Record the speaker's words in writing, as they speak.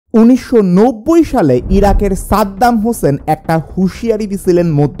1990 সালে ইরাকের সাদ্দাম হোসেন একটা হুঁশিয়ারি দিছিলেন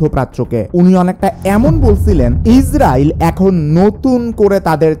মধ্যপ্রাচ্যকে। উনি অনেকটা এমন বলছিলেন, ইসরায়েল এখন নতুন করে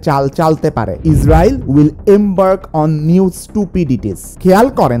তাদের চাল চালতে পারে, ইসরায়েল উইল এমবার্ক অন নিউ স্টুপিডিটিস। খেয়াল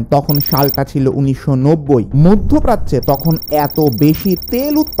করেন তখন সালটা ছিল 1990। মধ্যপ্রাচ্যে তখন এত বেশি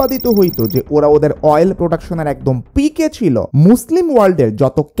তেল উৎপাদিত হইতো যে ওরা ওদের অয়েল প্রোডাকশনের একদম পিকে ছিল। মুসলিম ওয়ার্ল্ডের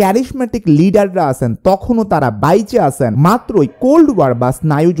যত ক্যারিশমেটিক লিডাররা আছেন তখনও তারা বাইচে আছেন। মাত্রই কোল্ড ওয়ার বা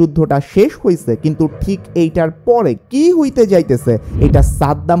স্নায়ু যুদ্ধটা শেষ হয়েছে, কিন্তু ঠিক এইটার পরে কি হইতে যাইতেছে এটা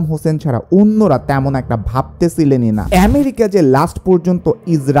সাদ্দাম হোসেন ছাড়া অন্যরা তেমন একটা ভাবতেছিলেনই না। আমেরিকা যে লাস্ট পর্যন্ত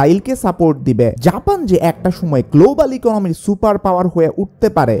ইসরায়েলকে সাপোর্ট দিবে, জাপান যে একটা সময় গ্লোবাল ইকোনমির সুপার পাওয়ার হয়ে উঠতে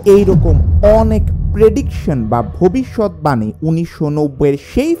পারে, এইরকম অনেক প্রেডিকশন বা ভবিষ্যৎবাণী 1990-এর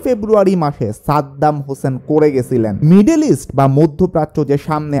সেই ফেব্রুয়ারি মাসে সাদ্দাম হোসেন করে গেছিলেন। মিডল ইস্ট বা মধ্যপ্রাচ্য যে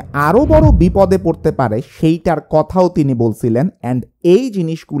সামনে আরো বড় বিপদে পড়তে পারে সেইটার কথাও তিনি বলছিলেন। অ্যান্ড এই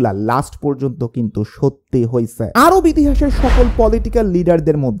জিনিসগুলা লাস্ট পর্যন্ত কিন্তু সত্যি হয়েছে। আরব ইতিহাসের সকল পলিটিক্যাল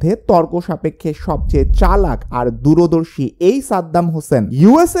লিডারদের মধ্যে তর্ক সাপেক্ষে সবচেয়ে চালাক আর দূরদর্শী এই সাদ্দাম হোসেন,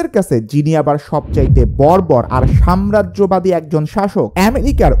 ইউএস এর কাছে যিনি আবার সবচাইতে বর্বর আর সাম্রাজ্যবাদী একজন শাসক।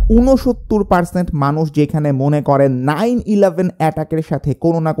 আমেরিকার 69% মানুষ যেখানে মনে করেন 9/11 অ্যাটাকের সাথে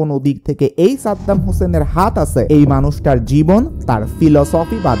কোনো না কোনো দিক থেকে এই সাদ্দাম হোসেনের হাত আছে। এই মানুষটার জীবন, তার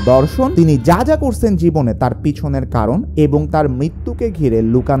ফিলসফি বা দর্শন, তিনি যা যা করছেন জীবনে তার পিছনের কারণ এবং তার মৃত্যুকে ঘিরে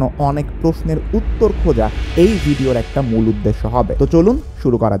লুকানো অনেক প্রশ্নের উত্তর খোঁজা এই ভিডিওর একটা মূল উদ্দেশ্য হবে। তো চলুন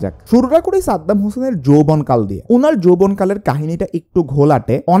শুরু করা যাক। শুরুটা করি সাদ্দাম হোসেনের যৌবনকাল দিয়ে। ওনার যৌবনকালের কাহিনীটা একটু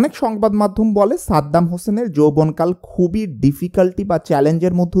ঘোলাটে। অনেক সংবাদ মাধ্যম বলে সাদ্দাম হোসেনের যৌবনকাল খুবই ডিফিকাল্টি বা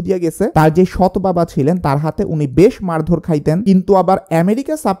চ্যালেঞ্জের মধ্য দিয়ে গেছে। তার যে সৎ বাবা ছিলেন তার হাতে উনি বেশ মারধর খাইতেন, কিন্তু আবার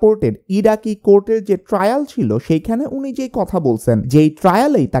আমেরিকা সাপোর্টেড ইরাকি কোর্টের যে ট্রায়াল ছিল সেইখানে উনি যেই কথা বলছেন, যেই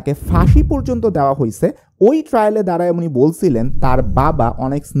ট্রায়ালেই তাকে ফাঁসি পর্যন্ত দেওয়া হয়েছে, ওই ট্রায়ালে দাঁড়ায় উনি বলছিলেন তার বাবা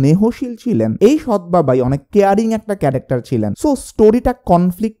অনেক স্নেহশীল ছিলেন, এই সৎ বাবাই অনেক কেয়ারিং একটা ক্যারেক্টার ছিলেন। সো স্টোরিটা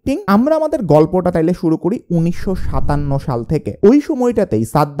কনফ্লিক্টিং। আমরা আমাদের গল্পটা তাইলে শুরু করি 1957 সাল থেকে। ওই সময়টাতেই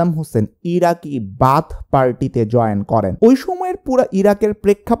সাদ্দাম হোসেন ইরাকি বাথ পার্টিতে জয়েন করেন। ওই সময়ের পুরো ইরাকের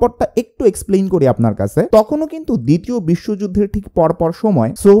প্রেক্ষাপটটা একটু এক্সপ্লেইন করি আপনার কাছে। তখনও কিন্তু দ্বিতীয় বিশ্বযুদ্ধের ঠিক পরপর সময়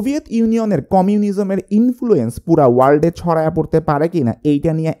সোভিয়েত ইউনিয়নের কমিউনিজমের ইনফ্লুয়েন্স পুরা ওয়ার্ল্ডে ছড়ায়া পড়তে পারে কিনা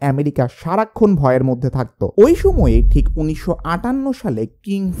এইটা নিয়ে আমেরিকা সারাক্ষণ ভয়ের মধ্যে থাকতো। ওই সময়ে ঠিক 1958 সালে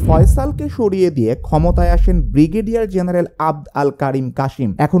কিং ফয়সালকে সরিয়ে দিয়ে ক্ষমতায় আসেন ব্রিগেডিয়ার জেনারেল আবদ আল কারিম কাসিম।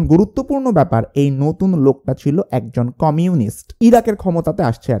 এখন গুরুত্বপূর্ণ ব্যাপার, এই নতুন লোকটা ছিল একজন কমিউনিস্ট, ইরাকের ক্ষমতাতে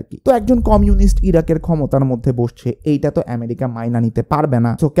আসছে আর কি। তো একজন কমিউনিস্ট ইরাকের ক্ষমতার মধ্যে বসছে, এইটা তো আমেরিকা মাইনা নিতে পারবে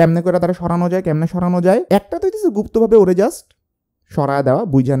না। তো কেমনে করে তারা সরানো যায়, কেমনে সরানো যায়? একটা তো দিচ্ছে গুপ্তভাবে ওরে জাস্ট সরায় দেওয়া,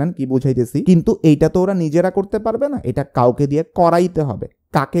 বুঝে নেন কি বুঝাইতেছি। কিন্তু এইটা তো ওরা নিজেরা করতে পারবে না, এটা কাউকে দিয়ে করাইতে হবে।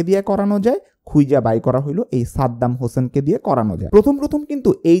 কাকে দিয়ে করানো যায়? খুঁজা বাই করা হইলো এই সাদ্দাম হোসেনকে দিয়ে করানো যায়। প্রথম কিন্তু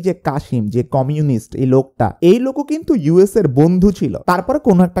এই যে কাসিম, যে কমিউনিস্ট এই লোকটা, এই লোকও কিন্তু ইউএস এর বন্ধু ছিল, তারপরে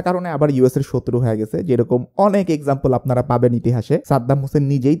কোনো একটা কারণে আবার ইউএস এর শত্রু হয়ে গেছে। যেরকম অনেক এক্সাম্পল আপনারা পাবেন ইতিহাসে। সাদ্দাম হোসেন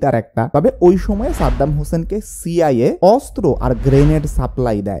নিজেই তার একটা। তবে ওই সময় সাদ্দাম হোসেনকে সিআইএ অস্ত্র আর গ্রেনেড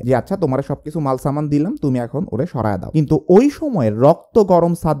সাপ্লাই দেয়, যে আচ্ছা তোমার সবকিছু মাল সামান দিলাম, তুমি এখন ওরে সরায় দাও। কিন্তু ওই সময় রক্ত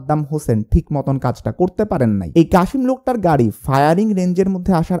গরম সাদ্দাম হোসেন ঠিক মতন কাজটা করতে পারেন নাই। এই কাসিম লোকটার গাড়ি ফায়ারিং রেঞ্জের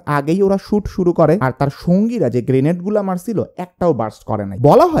মধ্যে আসার আগেই ওরা শুট শুরু করে, আর তার সঙ্গীরা যে গ্রেনেড গুলা মারছিল একটাও বার্স্ট করে নাই।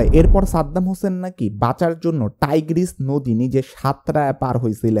 বলা হয় এরপর সাদ্দাম হোসেন নাকি বাঁচার জন্য টাইগ্রিস নদী নিজে সাঁতরায় পার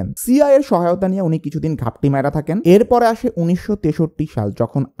হয়েছিলেন। সিআইএ এর সহায়তা নিয়ে উনি কিছুদিন ঘাপটি মারা থাকেন। এরপরে আসে 1963 সাল,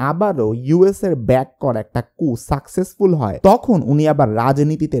 যখন আবারও ইউএস এর ব্যাক করা একটা কু সাকসেসফুল হয়, তখন উনি আবার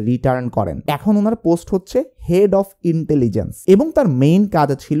রাজনীতিতে রিটার্ন করেন। এখন ওনার পোস্ট হচ্ছে হেড অফ ইন্টেলিজেন্স, এবং তার মেইন কাজ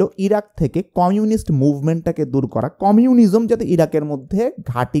ছিল ইরাক থেকে কমিউনিস্ট মুভমেন্টটাকে দূর করা, কমিউনিজম যাতে ইরাকের মধ্যে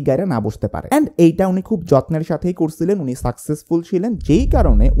ঘাটি গায়ে না বসতে পারে। এন্ড এইটা উনি খুব যত্নের সাথেই করছিলেন, উনি সাকসেসফুল ছিলেন। যেই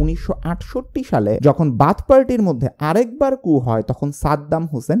কারণে 1968 সালে যখন বাথ পার্টির মধ্যে আরেকবার কু হয়, তখন সাদ্দাম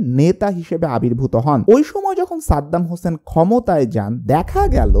হোসেন নেতা হিসেবে আবির্ভূত হন। ওই সময় যখন সাদ্দাম হোসেন ক্ষমতায় যান, দেখা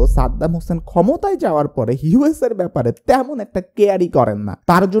গেল সাদ্দাম হোসেন ক্ষমতায় যাওয়ার পরে ইউএস এর ব্যাপারে তেমন একটা কেয়ারই করেন না।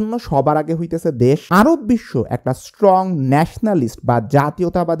 তার জন্য সবার আগে হইতেছে দেশ। আরব বিশ্ব একটা স্ট্রং ন্যাশনালিস্ট বা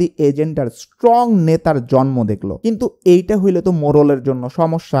জাতীয়তাবাদী এজেন্ডার স্ট্রং নেতার জন্ম দেখলো, কিন্তু এইটা হইলে তো মোরলের জন্য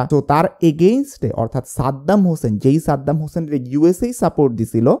সমস্যা। তো তার এগেইনস্টে, অর্থাৎ সাদ্দাম হোসেন, যেই সাদ্দাম হোসেনের ইউএসএই সাপোর্ট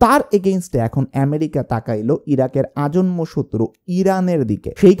দিছিল, তার এগেইনস্টে এখন আমেরিকা তাকাইলো ইরাকের আজন্ম শত্রু ইরানের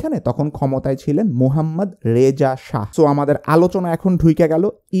দিকে। সেইখানে তখন ক্ষমতায় ছিলেন মোহাম্মদ রেজা শাহ। সো আমাদের আলোচনা এখন ঢুকে গেল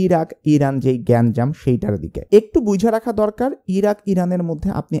ইরাক ইরান যেই গ্যাঞ্জাম সেইটার দিকে। একটু বুঝে রাখা দরকার, ইরাক ইরানের মধ্যে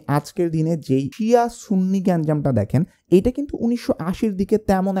আপনি আজকের দিনে যেই শিয়া সুন্নি গ্যাঞ্জামটা দেখেন, এটা কিন্তু 1980-র দিকে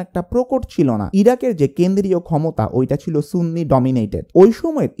তেমন একটা প্রকট ছিল না। ইরাকের যে কেন্দ্রীয় ক্ষমতা ওইটা ছিল সুন্নি ডমিনেটেড। ওই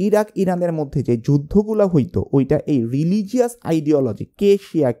সময়ের ইরাক ইরানের মধ্যে যে যুদ্ধগুলো হইতো ওইটা এই রিলিজিয়াস আইডিওলজি, কে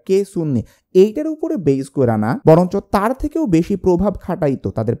শিয়া কে সুন্নি, এইটার উপরে বেস করা না, বরঞ্চ তার থেকেও বেশি প্রভাব খাটাইতো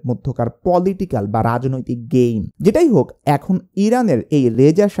তাদের মধ্যকার পলিটিক্যাল বা রাজনৈতিক গেম। যেটাই হোক, এখন ইরানের এই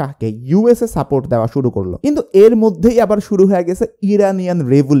রেজা শাহকে ইউএসএ সাপোর্ট দেওয়া শুরু করলো। কিন্তু এর মধ্যেই আবার শুরু হয়ে গেছে ইরানিয়ান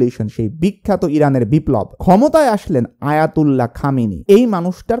রেভলিউশন, সেই বিখ্যাত ইরানের বিপ্লব। ক্ষমতায় আসলেন আয়াতুল্লাহ খামেনি। এই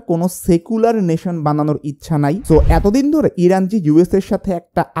মানুষটার কোনো সেকুলার নেশন বানানোর ইচ্ছা নাই। সো এতদিন ধরে ইরান যে ইউএস এর সাথে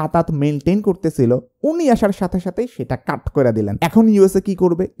একটা আতাত মেনটেন করতেছিল, উনি আসার সাথে সাথে সেটা কাট করে দিলেন। এখন ইউএসএ কি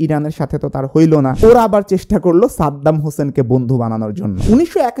করবে? ইরানের সাথে তো তার হইল না, ওরা আবার চেষ্টা করলো সাদ্দাম হোসেনকে বন্ধু বানানোর জন্য।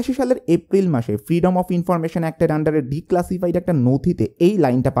 1981 সালের এপ্রিল মাসে ফ্রিডম অফ ইনফরমেশন অ্যাক্টের আন্ডারে ডিক্লাসিফাইড একটা নথিতে এই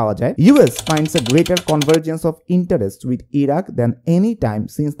লাইনটা পাওয়া যায়, US finds A greater convergence of interest with Iraq than any time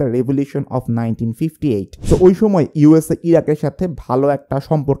since the revolution of 1958। তো ওই সময় ইউএসএ ইরাকের সাথে ভালো একটা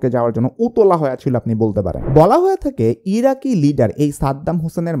সম্পর্কে যাওয়ার জন্য উতলা হয়ে ছিল আপনি বলতে পারেন। বলা হয়ে থাকে ইরাকি লিডার এই সাদ্দাম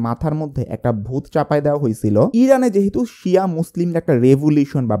হোসেনের মাথার মধ্যে একটা ভূত চাপায় দেওয়া হয়েছিল। ইরানে যেহেতু শিয়া মুসলিমদের একটা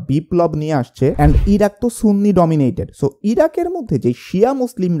রেভলিউশন বা বিপ্লব নিয়ে আসছে, এন্ড ইরাক তো সুন্নি ডমিনেটেড, সো ইরাকের মধ্যে যে শিয়া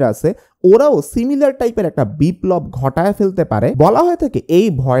মুসলিমরা আছে ওরাও সিমিলার টাইপের একটা বিপ্লব ঘটায় ফেলতে পারে। বলা হয়ে থাকে এই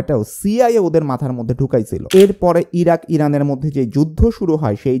ভয়টাও সিআইএ ওদের মাথার মধ্যে ঢুকাইছিল। এরপরে ইরাক ইরানের মধ্যে যে যুদ্ধ শুরু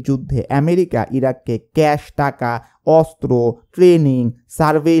হয়, সেই যুদ্ধে আমেরিকা ইরাককে ক্যাশ, টাকা, অস্ত্র, ট্রেনিং,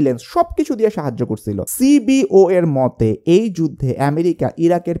 সার্ভেইলেন্স সবকিছু দিয়ে সাহায্য করছিল। সিবিও এর মতে এই যুদ্ধে আমেরিকা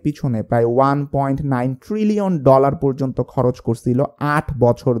ইরাকের পিছনে প্রায় $1.9 ট্রিলিয়ন পর্যন্ত খরচ করছিল 8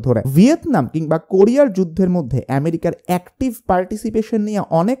 বছর ধরে। ভিয়েতনাম কিংবা কোরিয়ার যুদ্ধের মধ্যে আমেরিকার অ্যাক্টিভ পার্টিসিপেশন নিয়ে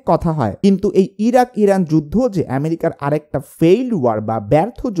অনেক কথা হয়, কিন্তু এই ইরাক ইরান যুদ্ধ যে আমেরিকার আরেকটা ফেইল্ড ওয়ার বা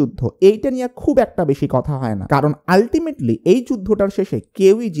ব্যর্থ যুদ্ধ, এইটা নিয়ে খুব একটা বেশি কথা হয় না, কারণ আলটিমেটলি এই যুদ্ধটার শেষে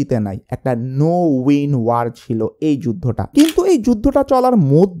কেউই জিতে নাই। একটা নো উইন ওয়ার ছিল এই যুদ্ধটা। কিন্তু এই যুদ্ধটা চলার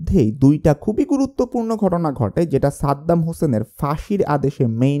মধ্যেই দুইটা খুবই গুরুত্বপূর্ণ ঘটনা ঘটে, যেটা সাদ্দাম হোসেনের ফাঁসির আদেশে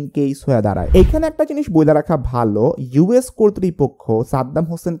মেইন কেস হয়ে দাঁড়ায়। এখানে একটা জিনিস বলে রাখা ভালো, ইউএস কর্তৃপক্ষ সাদ্দাম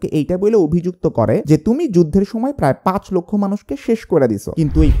হোসেনকে এইটা বলে অভিযুক্ত করে যে তুমি যুদ্ধের সময় প্রায় 5 লক্ষ মানুষকে শেষ করে দিছো,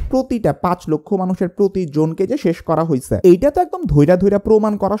 কিন্তু এই প্রতিটা 5 লক্ষ মানুষের প্রতিজনকে যে শেষ করা হয়েছে এইটা তো একদম ধৈরা ধৈরা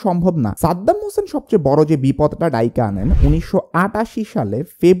প্রমাণ করা সম্ভব না। সাদ্দাম হোসেন সবচেয়ে বড় যে বিপদটা ডাইকা আনেন 1988 সালে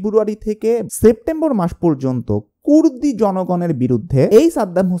ফেব্রুয়ারি থেকে সেপ্টেম্বর মাস পর্যন্ত কুর্দি জনগণের বিরুদ্ধে এই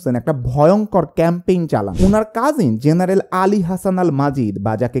সাদ্দাম হোসেন একটা ভয়ঙ্কর ক্যাম্পেইন চালান। ওনার কাজিন জেনারেল আলী হাসান আল মাজিদ,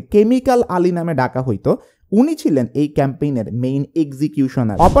 বা যাকে কেমিক্যাল আলী নামে ডাকা হইতো, উনি ছিলেন এই ক্যাম্পেইনের মেইন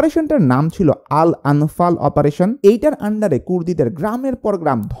এক্সিকিউশনার। অপারেশনটার নাম ছিল আল আনফাল অপারেশন। এইটার আন্ডারে কুর্দিদের গ্রামের পর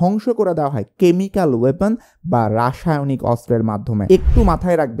গ্রাম ধ্বংস করে দেওয়া হয় কেমিক্যাল ওয়েপন বা রাসায়নিক অস্ত্রের মাধ্যমে। একটু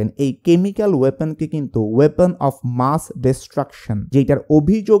মাথায় রাখবেন, এই কেমিক্যাল ওয়েপনকে কিন্তু ওয়েপন অফ মাস ডিস্ট্রাকশন, যেটার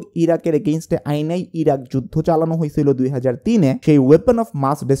অভিযোগ ইরাকের এগেইনস্টে আইনেই ইরাক যুদ্ধ চালানো হয়েছিল 2003-এ, সেই ওয়েপন অফ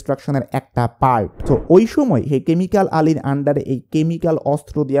মাস ডিস্ট্রাকশনের একটা পার্ট। তো ওই সময় এই কেমিক্যাল আলীর আন্ডারে এই কেমিক্যাল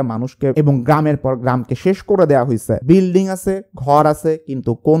অস্ত্র দিয়ে মানুষকে এবং গ্রামের পর গ্রামকে শেষ করে দেওয়া হয়েছে। বিল্ডিং আছে, ঘর আছে,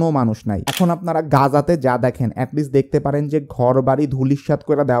 কিন্তু কোনো মানুষ নাই। এখন আপনারা গাজাতে যা দেখেন, অ্যাটলিস্ট দেখতে পারেন যে ঘর বাড়ি ধুলিস্যাৎ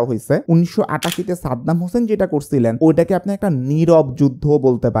করে দেওয়া হয়েছে। 1988-তে সাদ্দাম হোসেন যেটা করছিলেন ওইটাকে আপনি একটা নীরব যুদ্ধ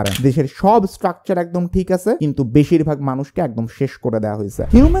বলতে পারেন। দেশের সব স্ট্রাকচার একদম ঠিক আছে, কিন্তু বেশিরভাগ মানুষকে একদম শেষ করে দেওয়া হয়েছে।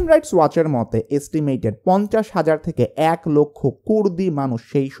 হিউম্যান রাইটস ওয়াচের মতে এস্টিমেটেড 50,000 থেকে 1 লক্ষ কুর্দি মানুষ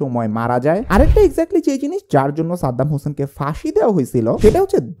সেই সময় মারা যায়। আরেকটা এক্স্যাক্টলি যে জিনিস যার জন্য সাদ্দাম হোসেনকে ফাঁসি দেওয়া হয়েছিল সেটা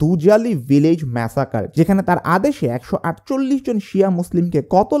হচ্ছে দুজালি ভিলেজ ম্যাসাকার, যেখানে তার আদেশে 148 জন শিয়া মুসলিমকে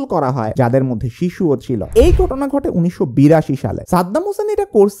কতল করা হয়, যাদের মধ্যে শিশুও ছিল। এই ঘটনা ঘটে 1982 সালে। সাদ্দাম হোসেন এটা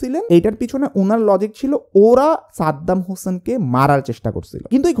করছিলেন, এটার পিছনে ওনার লজিক ছিল ওরা সাদ্দাম হোসেনকে মারার চেষ্টা করছিল।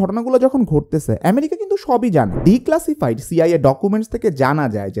 কিন্তু এই ঘটনাগুলো যখন ঘটতেছে আমেরিকা কিন্তু সবই জানে। ডিক্লাসিফাইড সিআইএ ডকুমেন্টস থেকে জানা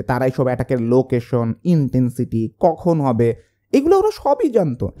যায় যে তারা এইসব অ্যাটাকের লোকেশন, ইন্টেন্সিটি, কখন হবে, এগুলো ওরা সবই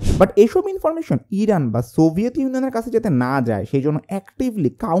জানতো। বাট এইসব ইনফরমেশন ইরান বা সোভিয়েত ইউনিয়নের কাছে যাতে না যায় সেই জন্য actively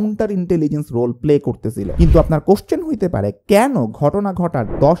counter intelligence role play করতেছিল। কিন্তু আপনার কোশ্চেন হইতে পারে, কেন ঘটনা ঘটার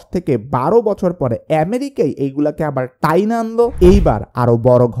 10 থেকে 12 বছর পরে আমেরিকাই এইগুলাকে আবার টাইনা আনলো? এইবার আরো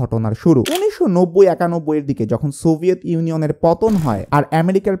বড় ঘটনার শুরু। 1990-91 এর দিকে যখন সোভিয়েত ইউনিয়নের পতন হয় আর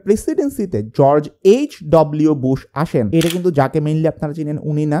আমেরিকার প্রেসিডেন্সিতে জর্জ H.W. বুশ আসেন, এটা কিন্তু যাকে মেইনলি আপনারা চিনেন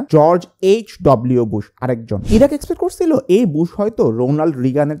উনি না, জর্জ H.W. বুশ আরেকজন। ইরাক এক্সপেক্ট করছিল এই বুশ হয়তো রোনাল্ড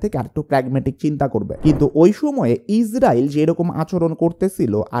রিগানের থেকে আরেকটু প্র্যাগম্যাটিক চিন্তা করবে, কিন্তু ওই সময়ে ইসরায়েল যেরকম আচরণ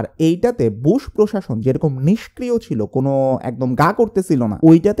করতেছিল আর এইটাতে বুশ প্রশাসন যেরকম নিষ্ক্রিয় ছিল, কোনো একদম গা করতেছিল না,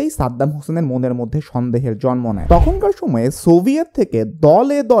 ওইটাতেই সাদ্দাম হোসেনের মনের মধ্যে সন্দেহের জন্ম নেয়। তখনকার সময়ে সোভিয়েত থেকে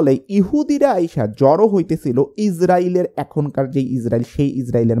দলে দলে ইহুদিরা আইসা জড়ো হইতেছিল ইসরায়েলের, এখনকার যে ইসরায়েল সেই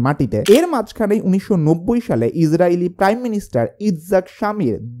ইসরায়েলের মাটিতে। এর মাঝখানে 1990 সালে ইসরায়েলি প্রাইম মিনিস্টার ইৎজাক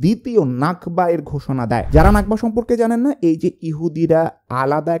শামির দ্বিতীয় নাকবা এর ঘোষণা দেয়। যারা নাকবা সম্পর্কে জানেন না, এই যে ইহুদিরা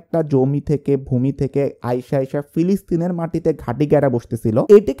আলাদা একটা জমি থেকে ভূমি থেকে আইসা ফিলিস্তিনের মাটিতে ঘাঁটি গেড়া বসতেছিল,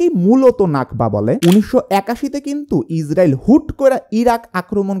 এটাকেই মূলত নাকবা বলে। 1981-তে কিন্তু ইসরায়েল হুট করে ইরাক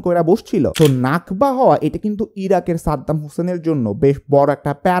আক্রমণ করে বসছিল, তো নাকবা হওয়া এটা কিন্তু ইরাকের সাদ্দাম হোসেনের জন্য বেশ বড়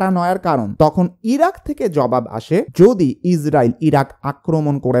একটা প্যারানয়ের কারণ। তখন ইরাক থেকে জবাব আসে, যদি ইসরায়েল ইরাক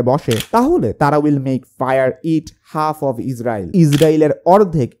আক্রমণ করে বসে তাহলে তারা will make fire it half of Israel, ইসরায়েলের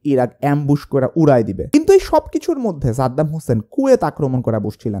অর্ধেক ইরাক অ্যাম্বুশ করে উড়াই দিবে। কিন্তু এই সবকিছুর মধ্যে সাদ্দাম হোসেন কুয়েত আক্রমণ করে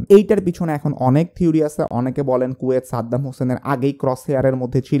বসছিলেন। এইটার পিছনে এখন অনেক থিওরি আছে। অনেকে বলেন কুয়েত সাদ্দাম হোসেনের আগেই ক্রস হেয়ারের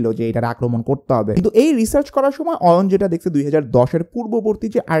মধ্যে ছিল যে এটার আক্রমণ করতে হবে, কিন্তু এই রিসার্চ করার সময় অয়ন যেটা দেখছে 2010-এর পূর্ববর্তী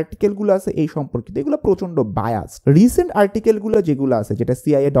যে আর্টিকেলগুলো আছে এই সম্পর্কিত, এগুলো প্রচন্ড বায়াস। রিসেন্ট আর্টিকেলগুলো যেগুলো আছে, যেটা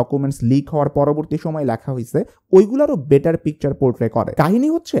সিআইএ ডকুমেন্টস লিক হওয়ার পরবর্তী সময় লেখা হয়েছে, ওইগুলোরও বেটার পিকচার পোর্ট্রে করে। কাহিনী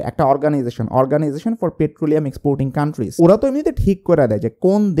হচ্ছে একটা organisation for petroleum exporting countries, ওরা তো এমনিতে ঠিক করে দেয় যে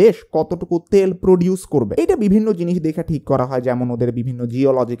কোন দেশ কতটুকু তেল প্রডিউস করবে। এটা বিভিন্ন জিনিস দেখে ঠিক করা হয়, যেমন ওদের বিভিন্ন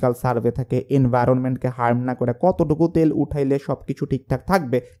জিওলজিক্যাল সার্ভে থাকে, এনভায়রনমেন্টকে হার্ম না করে কতটুকু তেল উঠাইলে সবকিছু ঠিকঠাক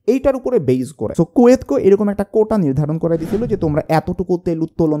থাকবে, এইটার উপরে বেস করে। সো কুয়েতকে এরকম একটা কোটা নির্ধারণ করে দিয়েছিল যে তোমরা এতটুকু তেল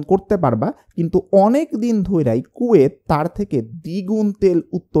উত্তোলন করতে পারবা, কিন্তু অনেক দিন ধরেই কুয়েত তার থেকে দ্বিগুণ তেল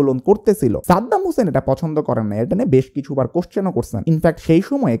উত্তোলন করতেছিল। সাদ্দাম হোসেন এটা পছন্দ করেন না, এটা নিয়ে বেশ কিছুবার কোশ্চেনও করছেন। ইনফ্যাক্ট সেই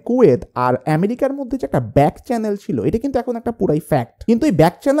সময়ে কুয়েত আর আমেরিকার মধ্যে যে একটা ব্যাক চ্যানেল ছিল, এটা কিন্তু এখন একটা পুরাই ফ্যাক্ট। কিন্তু এই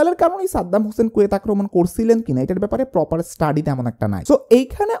ব্যাক চ্যানেলের কারণেই সাদ্দাম হোসেন কুয়েত আক্রমণ করছিলেন কিনা এটার ব্যাপারে প্রপার স্টাডি তেমন একটা নাই। সো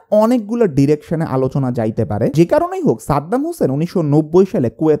এইখানে অনেকগুলো ডিরেকশনে আলোচনা যাইতে পারে। যে কারণেই হোক, সাদ্দাম হোসেন 1990 সালে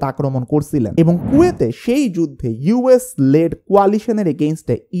কুয়েত আক্রমণ করছিলেন এবং কুয়েতে সেই যুদ্ধে ইউএস লেড কোয়ালিশনের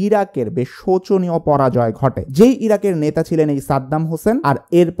এগেইনস্টে ইরাকের বেশ শোচনীয় পরাজয় ঘটে। যেই ইরাকের নেতা ছিলেন এই সাদ্দাম হোসেন, আর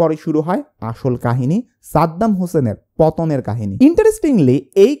এরপরে শুরু হয় আসল কাহিনী, সাদ্দাম হোসেনের পতনের কাহিনী। ইন্টারেস্টিংলি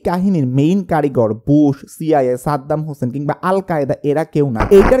এই কাহিনীর মেইন কারিগর বুশ, সিআইএ, সাদ্দাম হোসেন কিংবা আল কায়দা এরা কেউ না।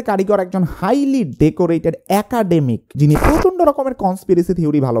 এইটার কারিগর একজন হাইলি ডেকোরেটেড একাডেমিক, যিনি প্রচন্ড রকমের কনস্পিরেসি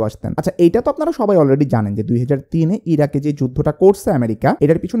থিওরি ভালোবাসতেন। আচ্ছা, এইটা তো আপনারা সবাই অলরেডি জানেন যে 2003-এ ইরাকে যে যুদ্ধটা করছে আমেরিকা,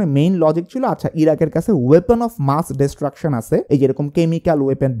 এটার পিছনে মেইন লজিক ছিল, আচ্ছা ইরাকের কাছে ওয়েপন অফ মাস ডিস্ট্রাকশন আছে, এই যেরকম কেমিক্যাল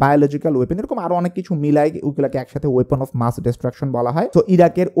ওয়েপন, বায়োলজিক্যাল ওয়েপন, এরকম আরো অনেক কিছু মিলাই ওইগুলাকে একসাথে ওয়েপন অফ মাস ডিস্ট্রাকশন বলা হয়। তো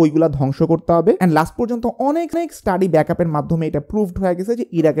ইরাকের ওইগুলা ধ্বংস করতে হবে। এন্ড লাস্ট পর্যন্ত অনেক স্টাডি ব্যাকআপের মাধ্যমে এটা প্রুভড হয়ে গেছে যে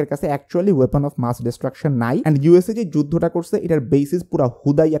ইরাকের কাছে actually weapon of mass distraction নাই। এন্ড ইউএসএ যে যুদ্ধটা করছে এটার বেসিস পুরো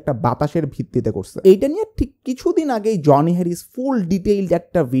হুদাই একটা বাতাসের ভিত্তিতে করছে। এইটা নিয়ে ঠিক কিছুদিন আগেই জনি হ্যারিস ফুল ডিটেইলড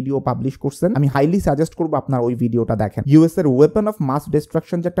একটা ভিডিও পাবলিশ করছেন। আমি হাইলি সাজেস্ট করবো আপনার ওই ভিডিওটা দেখেন। ইউএস এর ওয়েপন অফ মাস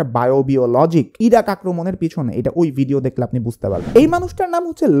ডিস্ট্রাকশন যে একটা বায়োবিওলজিক ইরাক আক্রমণের পিছনে, এটা ওই ভিডিও দেখলে আপনি বুঝতে পারবেন। এই মানুষটার নাম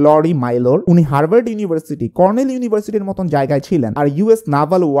হচ্ছে লরি মাইলর। উনি হার্ভার্ড ইউনিভার্সিটি, কর্নেল ইউনিভার্সিটির মতন জায়গায় ছিলেন, আর ইউএস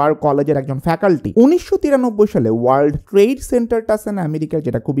নাভাল ওয়ার কলেজের একজন ফ্যাকাল্টি। 1993 সালে ওয়ার্ল্ড ট্রেড সেন্টারটা আছে না আমেরিকার,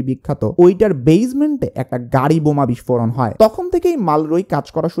 যেটা খুবই বিখ্যাত, ওইটার বেসমেন্টে একটা গাড়ি বোমা বিস্ফোরণ হয়। তখন থেকেই মালরোই কাজ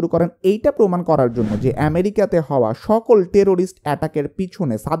করা শুরু করেন এইটা প্রমাণ করার জন্য যে আমেরিকাতে হওয়া সকল টেরোরিস্ট অ্যাটাকের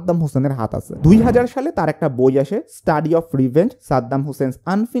পিছনে সাদ্দাম হোসেনের হাত আছে। 2000 সালে তার একটা বই আসে, study of revenge, Saddam হোসেনস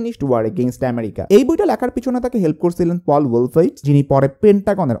unfinished war against America. এই বইটা লেখার পিছনে তাকে হেল্প করছিলেন পল ওলফাইট, যিনি পরে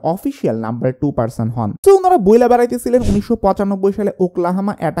পেন্টাগনের অফিসিয়াল নাম্বার 2 পারসন হন। তো ওনারা বইলা বেড়াইতেছিলেন 1995 সালে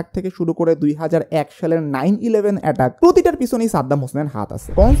ওকলাহামা অ্যাটাক থেকে শুরু করে 2001 সালের 9/11 অ্যাটাক, প্রতিটার পিছনেই সাদ্দাম হোসেনের হাত আছে।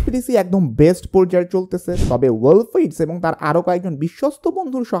 কনস্পিরেসি একদম বেস্ট পর্যায়ে চলতেছে। তবে ওলফাইটস এবং তার আরো কয়েকজন বিশ্বস্ত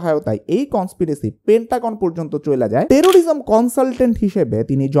বন্ধুর সহায়তায় এই কনস্পিরেসি পেন্টাগন পর্যন্ত চলে যায়। টেরোরিজম কনসালটেন্ট হিসেবে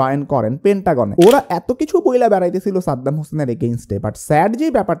তিনি জয়েন করেন পেন্টাগনে। ওরা এত কিছু বইলা বেড়াইতেছিল সাদ্দাম হোসেনের এগেইনস্টে, বাট স্যাড যে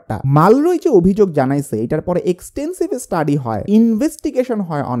ব্যাপারটা, মালরোই যে অভিযোগ জানাইছে এটার পরে এক্সটেন্সিভ স্টাডি হয়, ইনভেস্টিগেশন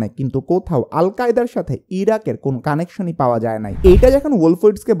হয় অনেক, কিন্তু কোথাও আল কায়দার সাথে ইরাকের কোন কানেকশনই পাওয়া যায় নাই। এইটা যখন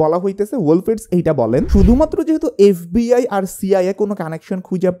ওলফাইটসকে বলা হইতেছে, ওলফাইটস এইটা বলেন শুধুমাত্র যেহেতু এফবিআই আর সিআইএ কোনো কানেকশন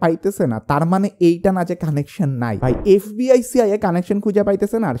খুঁজে পাইতেছে না, তার মানে এইটা না যে কানেকশন নাই। ভাই এফবিআই সিআইএ কানেকশন খুঁজে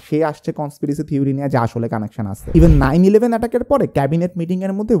পাইতেছে না, আর সে আসছে কনস্পিরেসি থিওরি নিয়ে যে আসলে কানেকশন আছে। ইভেন 9/11 অ্যাটাকের পরে ক্যাবিনেট মিটিং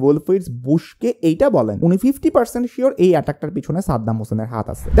এর মধ্যে ওলফাইটস বুশকে এইটা বলেন, উনি 50% শিওর এই অ্যাটাকটার পিছনে সাদ্দাম হোসেনের হাত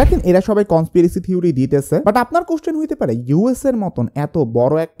আছে। দেখেন এরা সবাই কনস্পিরেসি থিওরি দিতেছে, বাট আপনার কোশ্চেন হইতে পারে ইউএস এর মতন এত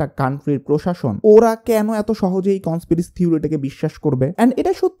বড় একটা কান্ট্রির প্রশাসন ওরা কেন এত সহজে এই কনস্পিরেসি থিওরিটাকে বিশ্বাস করবে? এন্ড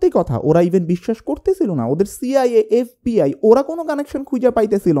এটা সত্যি কথা, ওরা ইভেন বিশ্বাস করতেছিল না, ওদের সিআইএ সিআইএ, এফবিআই ওরা কোনো কানেকশন খুঁজে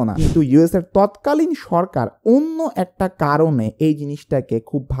পাইতেছিল না, কিন্তু ইউএস এর তৎকালীন সরকার অন্য একটা কারণে এই জিনিসটাকে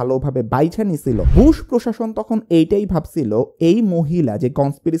খুব ভালোভাবে বাইছা নিছিল। বুশ প্রশাসন তখন এইটাই ভাবছিল এই মহিলা যে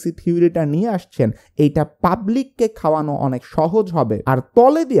কনস্পিরেসি থিওরিটা নিয়ে আসছেন এইটা পাবলিককে খাওয়ানো অনেক সহজ হবে, আর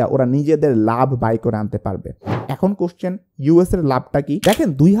তলে দিয়া ওরা নিজেদের লাভ বাই করে আনতে পারবে। এখন কোশ্চেন, ইউএস এর লাভটা কি? দেখেন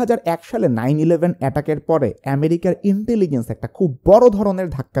 2001 সালে 9/11 অ্যাটাকের পরে আমেরিকার ইন্টেলিজেন্স একটা খুব বড় ধরনের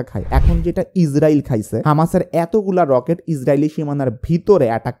ধাক্কা খায়। এখন যেটা ইসরায়েল খাইছে, হামাসের এতগুলা রকেট ইসরায়েলি সীমানার ভিতরে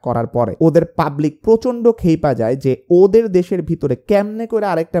অ্যাটাক করার পরে ওদের পাবলিক প্রচন্ড খেপা যায় যে ওদের দেশের ভিতরে কেমনে করে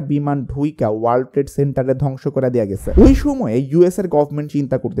আরেকটা বিমান ঢুইকা ওয়ার্ল্ড ট্রেড সেন্টারে ধ্বংস করে দেয়া গেছে। ওই সময়ে ইউএস এর গভর্নমেন্ট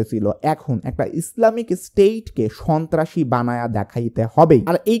চিন্তা করতেছিল এখন একটা ইসলামিক স্টেটকে সন্ত্রাসী বানায়া দেখাইতে হবে,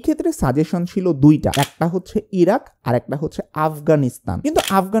 আর এই ক্ষেত্রে সাজেশন ছিল দুইটা, একটা হচ্ছে ইরাক আর একটা হচ্ছে আফগানিস্তান। কিন্তু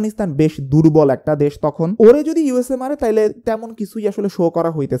আফগানিস্তান বেশ দুর্বল একটা দেশ তখন, ওরে যদি ইউএসএ মারে তাইলে তেমন কিছুই আসলে শো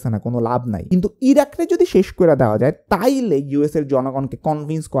করা হইতেছে না, কোনো লাভ নাই। কিন্তু ইরাকরে যদি শেষ করে দেওয়া যায় তাইলে ইউএস এর জনগণকে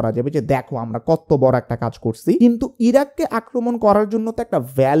কনভিন্স করা যাবে যে দেখো আমরা কত বড় একটা কাজ করছি। কিন্তু ইরাককে আক্রমণ করার জন্য তো একটা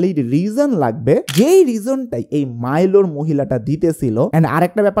ভ্যালিড রিজন লাগবে, যেই রিজনটাই এই মাইলোর মহিলাটা দিতেছিল। এন্ড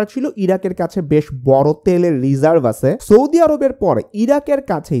আরেকটা ব্যাপার ছিল, ইরাকের কাছে বেশ বড় তেলের রিজার্ভ আছে। সৌদি আরবের পরে ইরাকের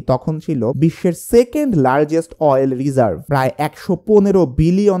কাছেই তখন ছিল বিশ্বের সেকেন্ড লার্জেস্ট অয়েল রিজার্ভ, প্রায় 115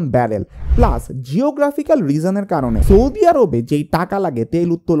 বিলিয়ন ব্যারেল। প্লাস জিওগ্রাফিক্যাল রিজনের কারণে সৌদি আরবে যেই টাকা লাগে তেল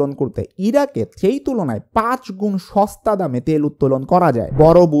উত্তোলন করতে, ইরাকে সেই তুলনায় 5 গুণ সস্তা দামে তেল উত্তোলন করা যায়।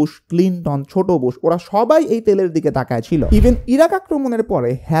 বড় বুশ, ক্লিনটন, ছোট বুশ ওরা সবাই এই তেলের দিকে তাকায় ছিল। ইভেন ইরাক আক্রমণের পরে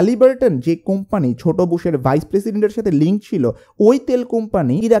হ্যালিবার্টন যে কোম্পানি ছোট বুশের ভাইস প্রেসিডেন্টের সাথে লিঙ্ক ছিল, ওই তেল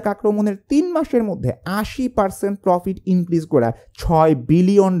কোম্পানি ইরাক আক্রমণের 3 মাসের মধ্যে 80% প্রফিট ইনক্রিজ করে $6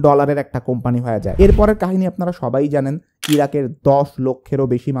 বিলিয়ন একটা কোম্পানি হয়ে যায়। এরপরের কাহিনী আপনারা সবাই জানেন, ইরাকের 10 লক্ষেরও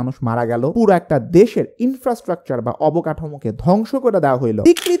বেশি মানুষ মারা গেল, পুরো একটা দেশের ইনফ্রাস্ট্রাকচার বা অবকাঠামোকে ধ্বংস করে দেওয়া হইল।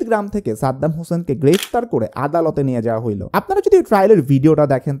 তিকরিত গ্রাম থেকে সাদ্দাম হোসেনকে গ্রেফতার করে আদালতে নিয়ে যাওয়া হইল। আপনারা যদি ট্রায়ালের ভিডিওটা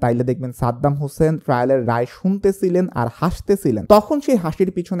দেখেন তাইলে দেখবেন সাদ্দাম হোসেন ট্রায়ালের রায় শুনতেছিলেন আর হাসতেছিলেন। তখন সেই হাসির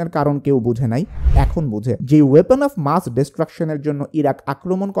পিছনের কারণ কেউ বুঝে নাই, এখন বুঝে। যে ওয়েপন অফ মাস ডিস্ট্রাকশনের জন্য ইরাক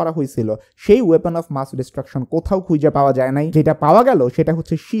আক্রমণ করা হয়েছিল, সেই ওয়েপন অফ মাস ডিস্ট্রাকশন কোথাও খুঁজে পাওয়া যায় নাই। যেটা পাওয়া গেল সেটা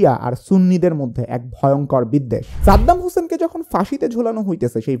হচ্ছে শিয়া আর সুন্নিদের মধ্যে এক ভয়ঙ্কর বিদ্বেষ। সাদ্দাম হোসেনকে যখন ফাঁসিতে ঝোলানো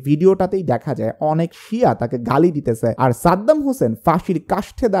হইতেছে সেই ভিডিওটাতেই দেখা যায় অনেক শিয়া তাকে গালি দিতেছে, আর সাদ্দাম হোসেন ফাঁসির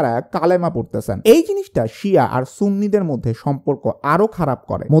কাষ্ঠে দাঁড়ায় কালেমা পড়তেছেন। এই জিনিসটা শিয়া আর সুন্নিদের মধ্যে সম্পর্ক আরো খারাপ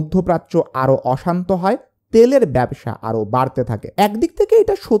করে, মধ্যপ্রাচ্য আরো অশান্ত হয়, তেলের ব্যবসা আরো বাড়তে থাকে। একদিক থেকে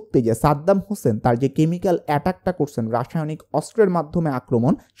এটা সত্যি যে সাদ্দাম হোসেন তার যে কেমিক্যাল অ্যাটাকটা করছেন, রাসায়নিক অস্ত্রের মাধ্যমে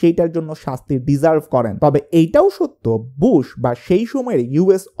আক্রমণ, সেইটার জন্য শাস্তি ডিজার্ভ করেন। তবে এইটাও সত্য, বুশ বা সেই সময়ের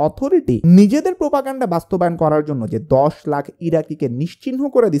ইউএস অথরিটি নিজেদের প্রোপাগান্ডা বাস্তবায়ন করার জন্য যে 10 লাখ ইরাকিকে নিশ্চিহ্ন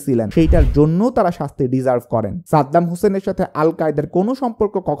করে দিছিলেন, সেইটার জন্য তারা শাস্তি ডিজার্ভ করেন। সাদ্দাম হোসেনের সাথে আল কায়দার কোনো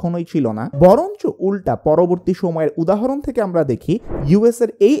সম্পর্ক কখনোই ছিল না, বরঞ্চ উল্টা পরবর্তী সময়ের উদাহরণ থেকে আমরা দেখি ইউএস এর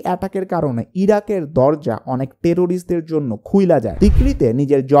এই অ্যাটাকের কারণে ইরাকের দরজা অনেক টেরোরিস্টদের জন্য খুইলা যায়। তিকরিতে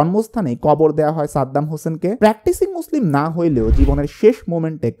নিজের জন্মস্থানে কবর দেওয়া হয় সাদ্দাম হোসেনকে। প্র্যাকটিসিং মুসলিম না হইলেও জীবনের শেষ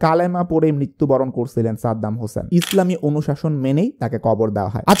মোমেন্টে কালেমা পড়ে মৃত্যুবরণ করছিলেন সাদ্দাম হোসেন। ইসলামী অনুশাসন মেনেই তাকে কবর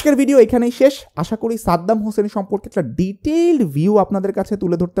দেওয়া হয়। আজকের ভিডিও এখানেই শেষ। আশা করি সাদ্দাম হোসেন সম্পর্কে একটা ডিটেইলড ভিউ আপনাদের কাছে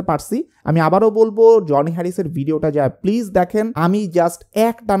তুলে ধরতে পারছি। আমি আবারও বলবো, জনি হ্যারিসের ভিডিওটা যা প্লিজ দেখেন। আমি জাস্ট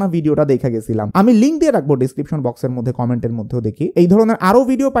এক টানা ভিডিওটা দেখে গেছিলাম। আমি লিঙ্ক দিয়ে রাখবো ডিসক্রিপশন বক্সের মধ্যে, কমেন্টের মধ্যেও দেখি। এই ধরনের আরো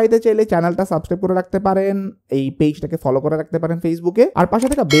ভিডিও পাইতে চাইলে চ্যানেলটা সাবস্ক্রাইব করে রাখতে পারেন, এই পেজটাকে ফলো করে রাখতে পারেন ফেসবুকে, আর পাশে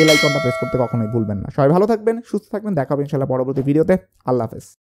থাকা বেল আইকনটা প্রেস করতে কখনোই ভুলবেন না। সবাই ভালো থাকবেন, সুস্থ থাকবেন, দেখা হবে ইনশাআল্লাহ পরবর্তী ভিডিওতে। আল্লাহ হাফেজ।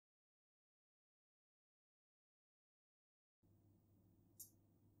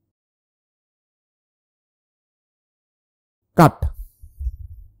 কাট।